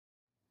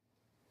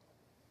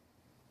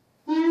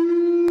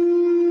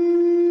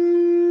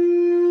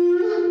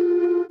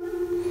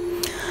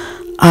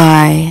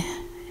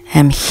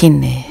am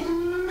Hine.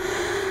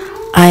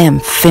 I am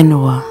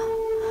Whenua.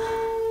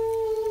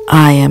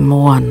 I am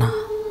Moana.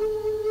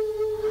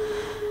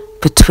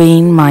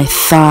 Between my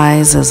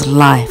thighs is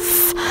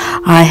life.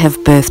 I have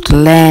birthed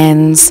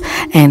lands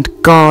and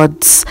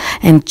gods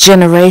and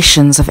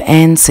generations of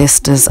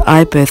ancestors.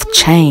 I birth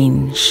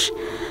change.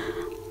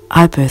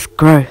 I birth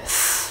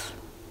growth.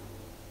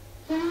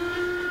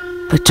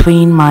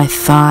 Between my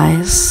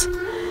thighs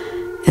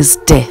is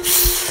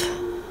death.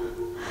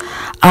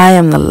 I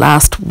am the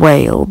last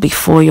wail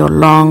before your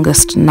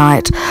longest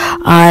night.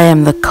 I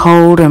am the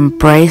cold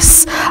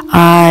embrace.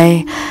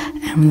 I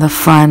am the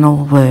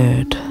final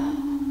word.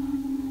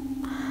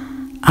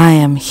 I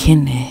am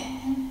Hine.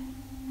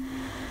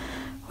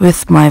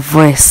 With my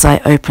voice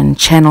I open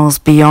channels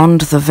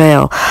beyond the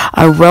veil.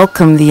 I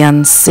welcome the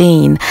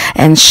unseen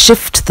and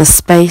shift the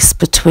space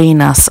between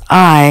us.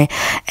 I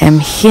am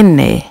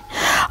Hine.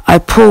 I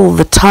pull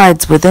the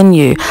tides within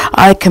you.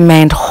 I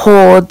command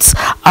hordes.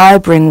 I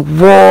bring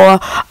war.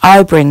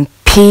 I bring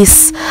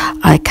peace.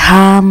 I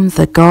calm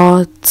the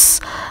gods.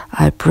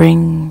 I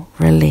bring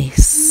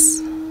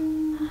release.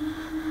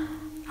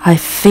 I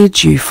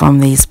fed you from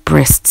these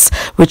breasts,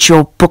 which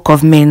your book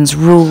of men's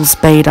rules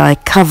bade I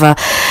cover.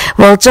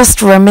 Well,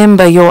 just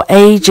remember your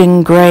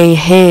aging grey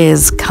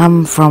hairs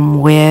come from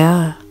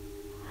where?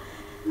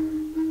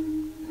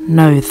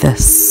 Know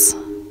this,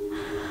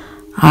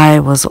 I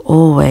was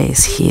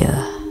always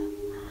here.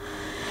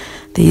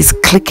 These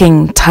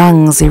clicking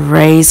tongues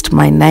erased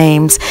my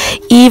names,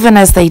 even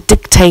as they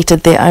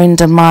dictated their own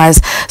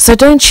demise. So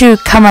don't you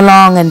come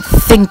along and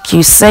think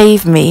you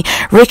save me.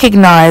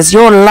 Recognize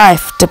your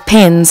life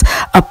depends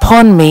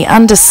upon me.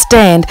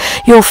 Understand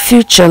your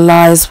future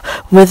lies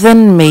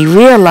within me.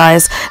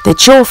 Realize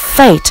that your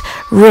fate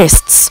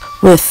rests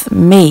with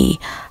me.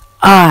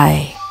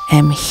 I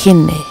am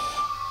Hine.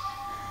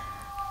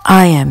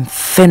 I am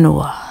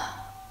Whenua.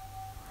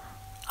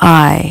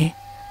 I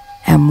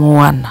am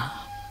Moana.